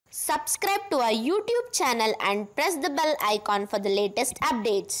Subscribe to our YouTube channel and press the bell icon for the latest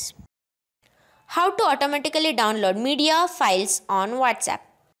updates. How to automatically download media files on WhatsApp.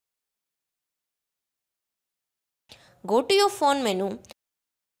 Go to your phone menu,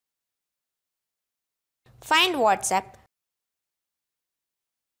 find WhatsApp,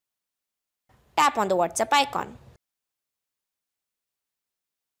 tap on the WhatsApp icon.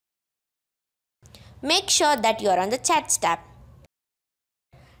 Make sure that you are on the Chats tab.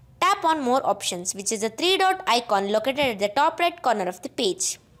 Tap on More Options, which is a three-dot icon located at the top right corner of the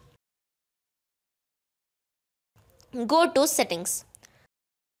page. Go to Settings.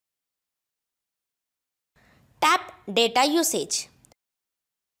 Tap Data Usage.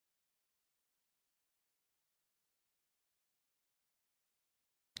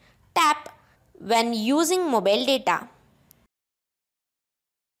 Tap When using mobile data.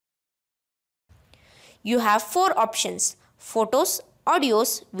 You have four options: photos,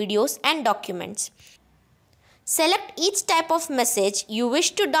 audios, videos and documents. Select each type of message you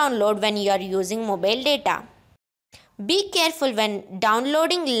wish to download when you are using mobile data. Be careful when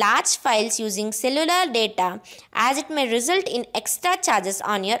downloading large files using cellular data, as it may result in extra charges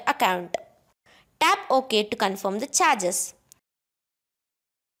on your account. Tap OK to confirm the charges.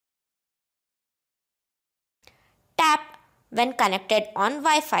 Tap when connected on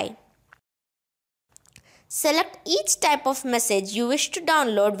Wi-Fi. Select each type of message you wish to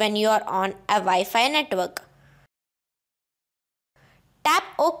download when you are on a Wi-Fi network. Tap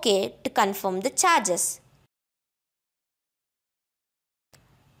OK to confirm the charges.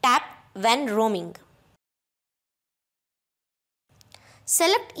 Tap when roaming.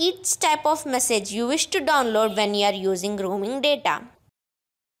 Select each type of message you wish to download when you are using roaming data.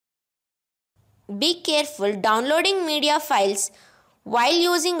 Be careful downloading media files while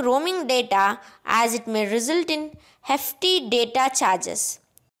using roaming data, as it may result in hefty data charges.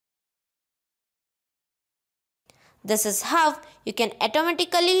 This is how you can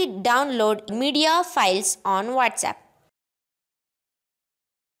automatically download media files on WhatsApp.